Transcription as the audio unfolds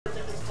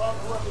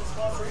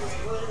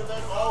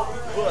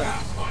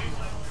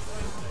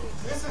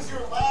This is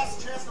your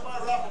last chance to buy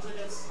raffle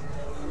tickets.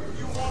 If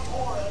you want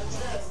more at a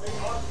chance, they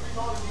are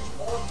 $3 each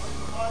or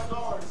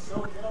 $5. So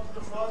get up to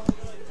the front.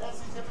 Can't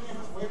see Tiffany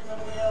who's waving them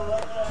in the air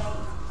right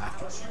now.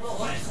 But she will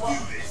let you up.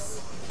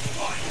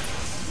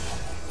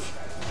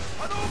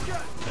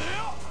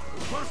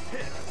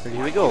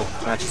 Here we go.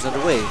 Match is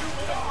underway.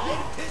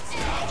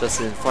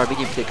 Justin, far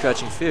medium kick,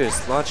 crouching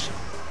fierce, launch.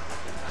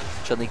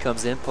 Chun-Li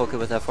comes in, Polka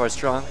with that far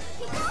strong.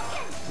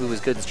 Who was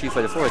good in Street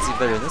Fighter 4, it's even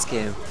better in this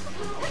game.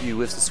 Ryu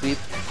whiffs the sweep.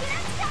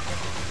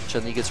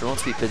 Chun-Li gets her own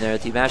sweep in there.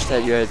 If you match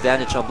that, your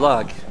advantage on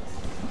block.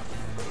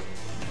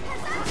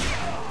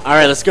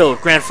 Alright, let's go.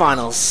 Grand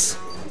Finals.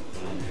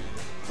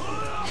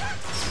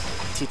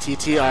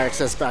 TTT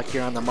RXS back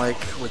here on the mic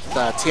with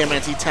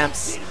TMNT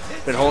Temps.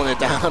 Been holding it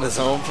down on his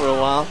own for a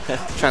while,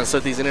 trying to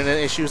sort these internet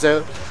issues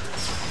out.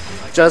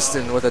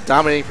 Justin with a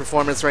dominating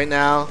performance right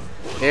now.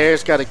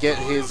 Air's got to get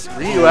his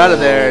Ryu out of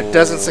there.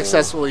 Doesn't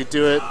successfully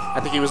do it. I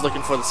think he was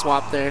looking for the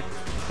swap there.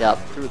 Yep.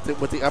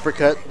 With the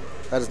uppercut.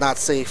 That is not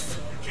safe.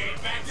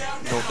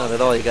 No, not at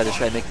all. You got to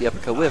try and make the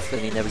uppercut whiff,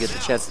 and you never get the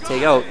chance to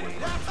take out.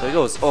 There he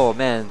goes. Oh,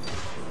 man.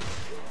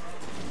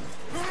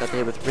 Got the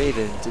hit with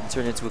Raven. Didn't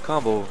turn into a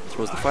combo.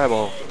 Throws the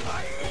fireball.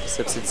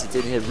 Except since it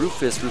didn't hit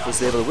Rufus,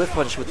 Rufus is able to whiff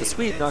punch with the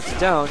sweep, knocks it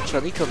down.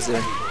 Chun-Li comes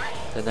in.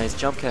 A nice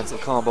jump cancel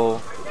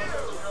combo.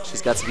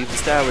 She's got some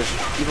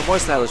even more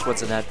stylish ones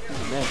than that.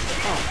 Oh, man.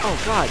 Oh,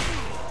 God.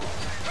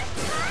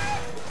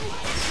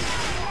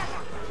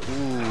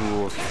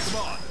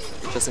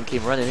 Ooh. Justin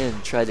came running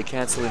in, tried to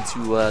cancel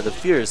into the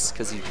Fierce,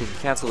 because he could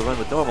cancel the run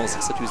with normals,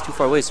 except he was too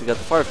far away, so he got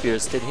the far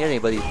Fierce. Didn't hit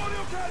anybody.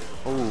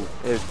 Oh,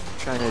 they're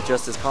trying to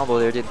adjust his combo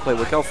there. Didn't quite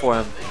work out for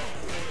him.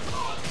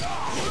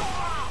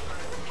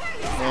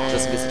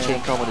 Justin gets the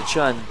chain combo to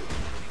Chun.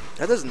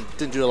 That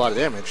didn't do a lot of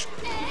damage.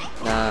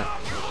 Nah.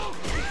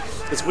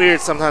 It's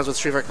weird sometimes with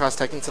Street Fighter Cross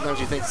Tekken. Sometimes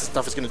you think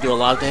stuff is going to do a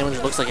lot of damage.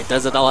 It looks like it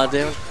does a lot of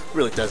damage. It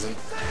really doesn't.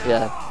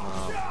 Yeah.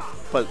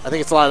 But I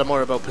think it's a lot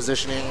more about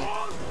positioning.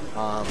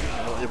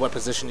 What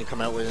position you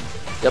come out with.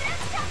 Yep.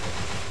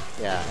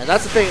 Yeah, and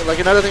that's the thing. Like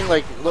another thing,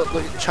 like look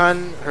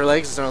Chun, her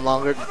legs is no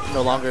longer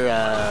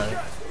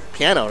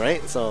piano,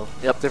 right? So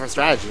yep, different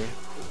strategy.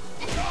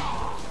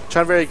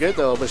 Chun very good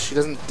though, but she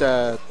doesn't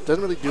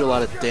really do a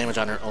lot of damage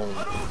on her own.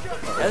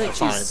 I think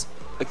she's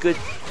a good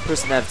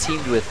person to have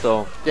teamed with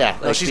though. Yeah,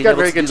 like no, she's got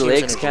very good team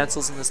legs synergy.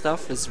 cancels and the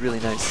stuff is really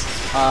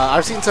nice.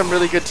 I've seen some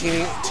really good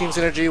team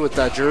synergy with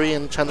Jury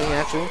and Chun-Li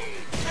actually,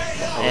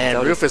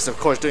 and Rufus of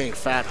course doing a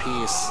fat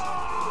piece.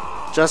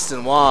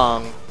 Justin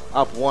Wong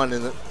up 1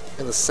 in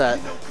the set.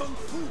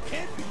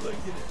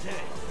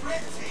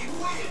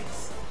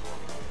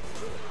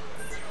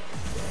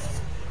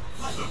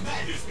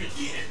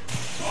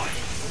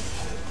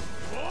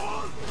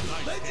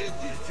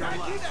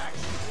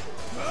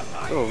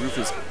 Oh,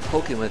 Rufus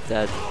poking with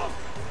that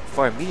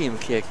far medium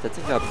kick. That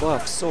thing got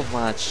buffed so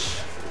much.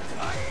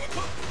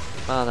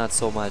 Well, not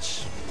so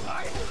much.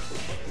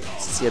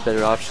 Since he had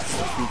better options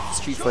than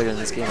Street Fighter in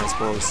this game, I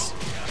suppose.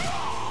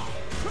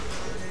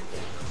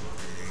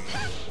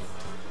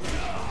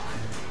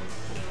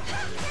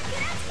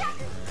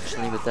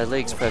 With that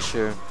legs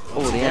pressure.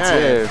 Oh, the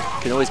anti-air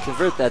can always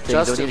convert that thing.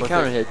 Justin don't need a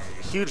counter hit.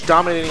 Huge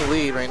dominating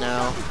lead right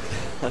now.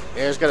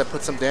 Air's got to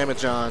put some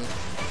damage on.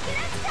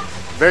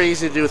 Very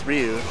easy to do with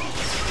Ryu.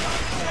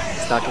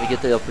 He's not going to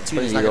get the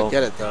opportunity. He's not going to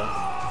get it though.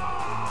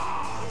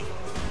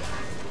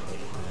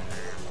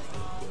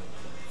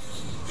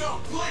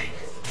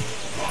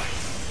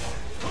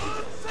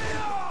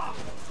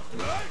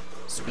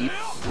 Sweep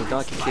the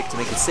donkey kick to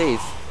make it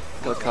safe.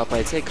 Got caught by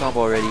a take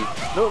combo already.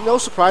 No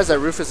surprise that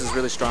Rufus is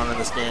really strong in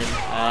this game.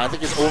 I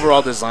think his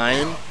overall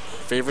design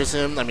favors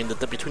him. I mean,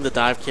 between the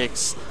dive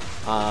kicks,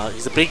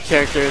 he's a big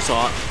character, so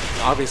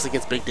obviously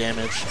gets big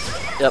damage.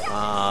 Yep.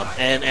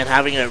 And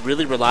having a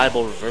really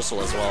reliable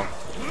reversal as well.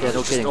 Yeah,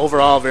 no kidding.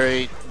 Overall,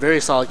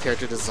 very solid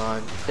character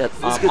design. Yeah,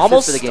 it's good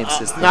almost fit for the game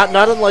system.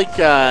 Not unlike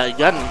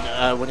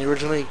Yun when he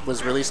originally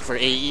was released for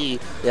AE.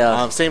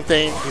 Yeah. Same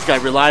thing. He's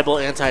got reliable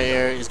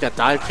anti-air. He's got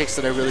dive kicks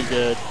that are really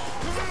good.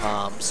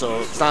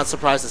 So it's not a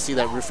surprise to see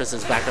that Rufus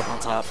is back up on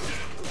top.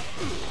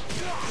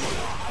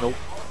 Nope.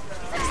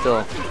 Still,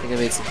 I think I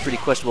made some pretty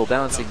questionable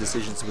balancing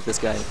decisions with this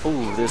guy.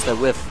 Oh, there's that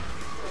whiff.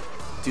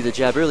 Do the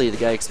jab early, the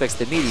guy expects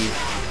the meaty.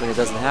 When it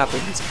doesn't happen,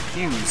 he's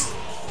confused.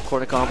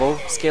 Corner combo,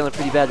 scaling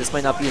pretty bad. This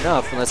might not be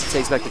enough unless he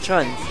takes back the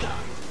Chun.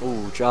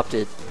 Oh, dropped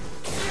it.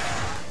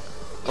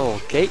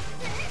 Okay.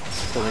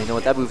 Don't really know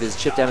what that move is.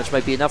 Chip damage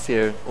might be enough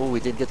here. Oh, he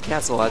didn't get the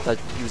cancel. I thought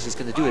he was just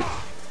going to do it.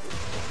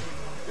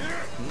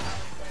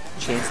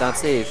 Chain's not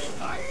safe.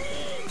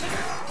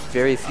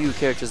 Very few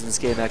characters in this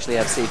game actually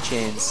have safe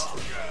chains.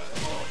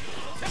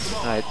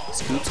 Alright,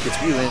 Scoops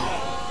gets Ryu in.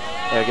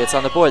 Air gets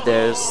on the board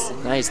there.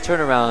 Nice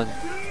turnaround.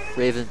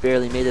 Raven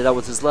barely made it out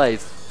with his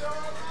life.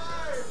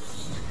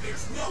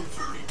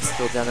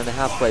 Still down in the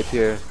half pipe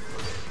here.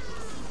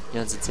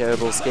 Yun's a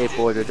terrible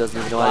skateboarder, doesn't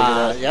even know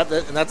how to get up.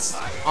 Yep, and that's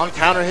on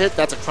counter hit,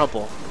 that's a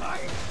crumple.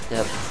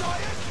 Yep.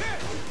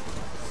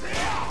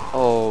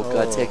 Oh,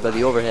 got tagged by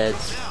the overhead.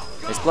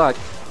 Nice block.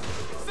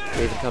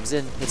 Raven comes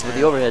in, hits him with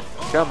the overhead.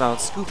 Ground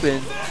mount, scoop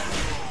in.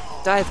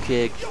 Dive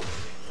kick.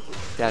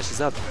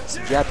 Dashes up.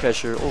 Some jab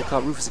pressure. Oh,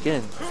 caught Rufus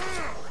again.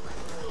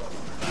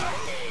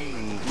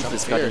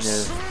 Rufus got in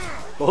there.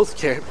 Both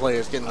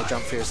players getting the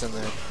jump fierce in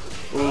there.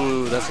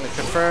 Ooh, that's going to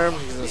confirm.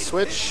 He's going to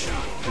switch.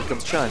 Here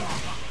comes Chun.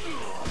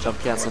 Jump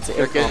cancel into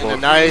They're air getting combo. a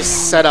nice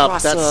setup.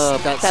 Cross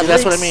up.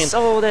 That's what I mean.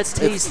 Oh, that's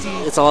tasty.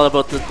 It's all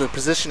about the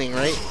positioning,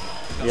 right?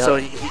 Yep. So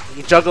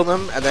he juggled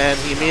them, and then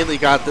he immediately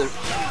got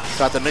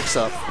the mix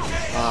up.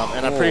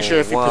 And I'm pretty sure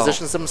if he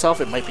positions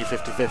himself, it might be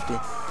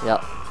 50-50.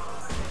 Yeah.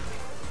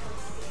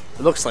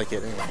 It looks like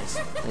it, anyways.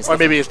 Nice Or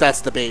maybe if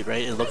that's the bait,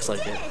 right? It looks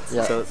like it.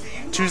 Yeah. So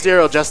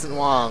 2-0 Justin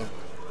Wong.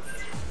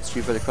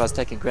 Street Fighter Cross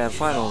Tekken Grand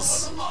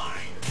Finals.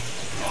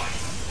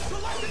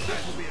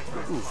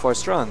 Ooh, far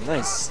strong.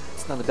 Nice.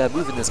 It's not a bad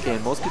move in this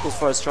game. Most people's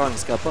far strong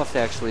just got buffed,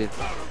 actually.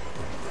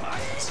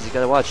 So you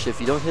gotta watch. If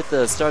you don't hit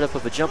the startup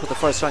of a jump with the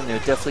far strong, they're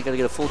definitely gonna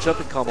get a full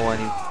jumping combo on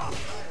you.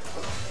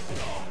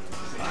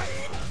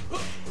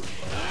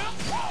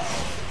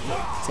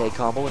 Tag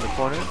combo in the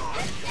corner.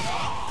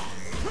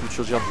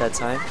 Neutral jump that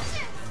time.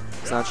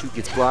 Zanchu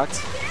gets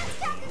blocked.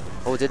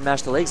 Oh, it didn't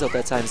mash the legs out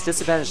that time. It's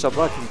disadvantaged on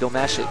block when you don't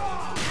mash it.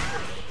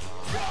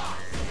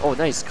 Oh,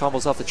 nice.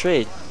 Combos off the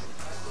trade.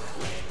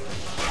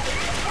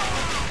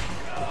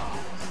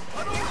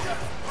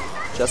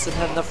 Justin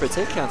had enough for a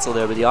take cancel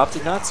there, but he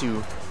opted not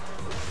to.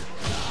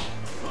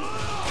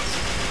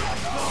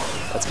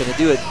 That's going to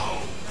do it.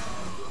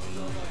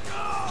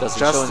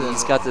 Justin showing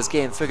he's got this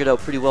game figured out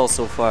pretty well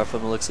so far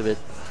from the looks of it.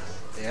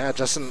 Yeah,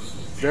 Justin,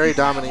 very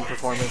dominating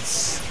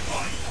performance,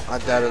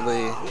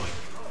 undoubtedly.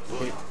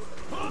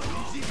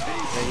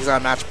 And he's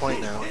on match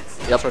point now.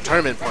 Yep. Or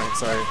tournament point,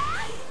 sorry.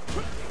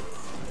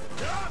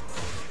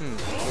 I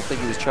don't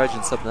think he was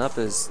charging something up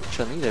as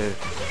Chun-Li there.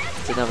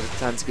 Didn't have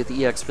time to get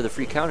the EX for the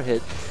free counter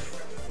hit.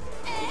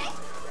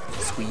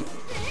 Sweep.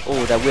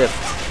 Oh, that whiffed.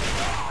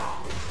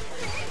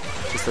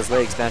 Just as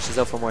legs mashes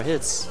out for more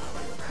hits.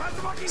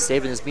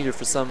 Saving his meter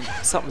for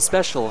something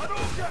special.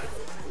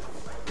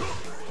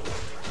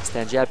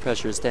 Stand jab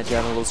pressure, stand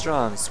jab a little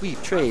strong. Sweep,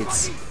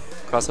 trades.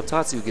 Cross up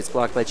Tatsu gets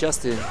blocked by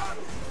Justin.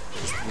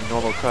 Just the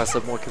normal cross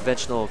up, more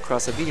conventional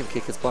cross up medium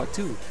kick gets blocked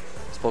too.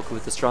 Spoken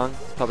with the strong.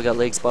 Probably got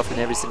legs buffing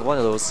every single one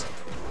of those.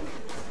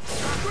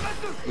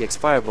 EX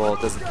Fireball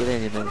doesn't get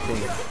any of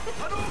anything.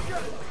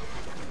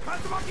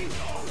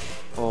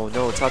 Oh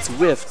no, Tatsu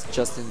whiffed.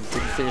 Justin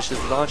didn't finish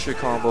his launcher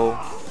combo.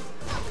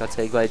 Got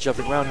tagged by a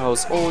jumping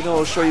roundhouse. Oh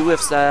no, Shorty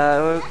whiffs.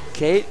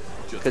 Okay.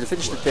 Could have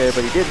finished it there,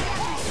 but he didn't.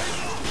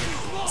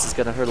 This is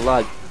going to hurt a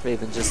lot.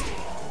 Raven just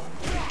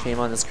came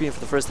on the screen for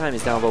the first time.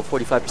 He's down about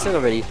 45%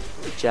 already.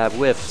 Jab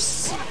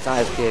whiffs.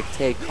 Dive kick.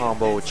 Tag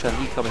combo.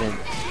 Chun-Li coming in.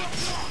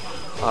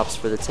 Opts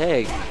for the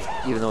tag,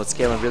 even though it's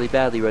scaling really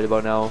badly right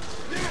about now.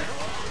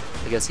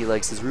 I guess he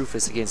likes his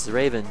Rufus against the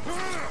Raven.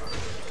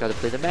 Got to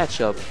play the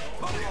matchup.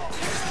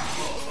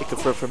 It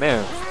confirmed from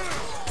air.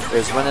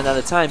 There's running out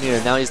of time here.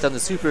 Now he's done the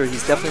super.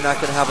 He's definitely not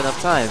going to have enough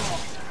time.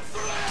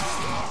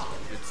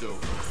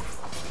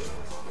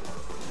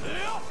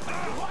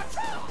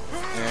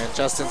 And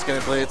Justin's going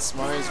to play it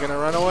smart. He's going to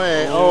run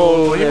away.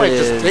 Oh, he might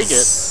just take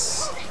it.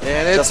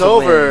 And it's Justin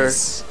over.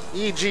 wins.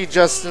 EG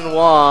Justin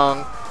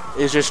Wong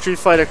is your Street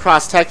Fighter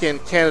Cross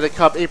Tekken Canada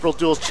Cup April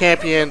Duels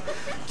champion.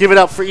 Give it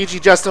up for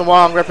EG Justin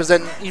Wong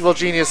representing Evil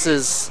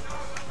Geniuses.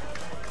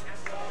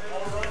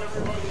 Alright,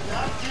 everybody,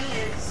 that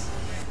means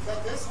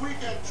that this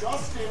weekend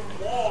Justin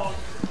Wong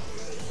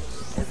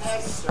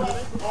has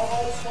swept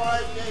all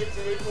 5 games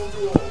in April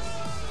Duels.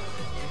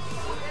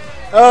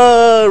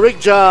 Rig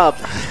job.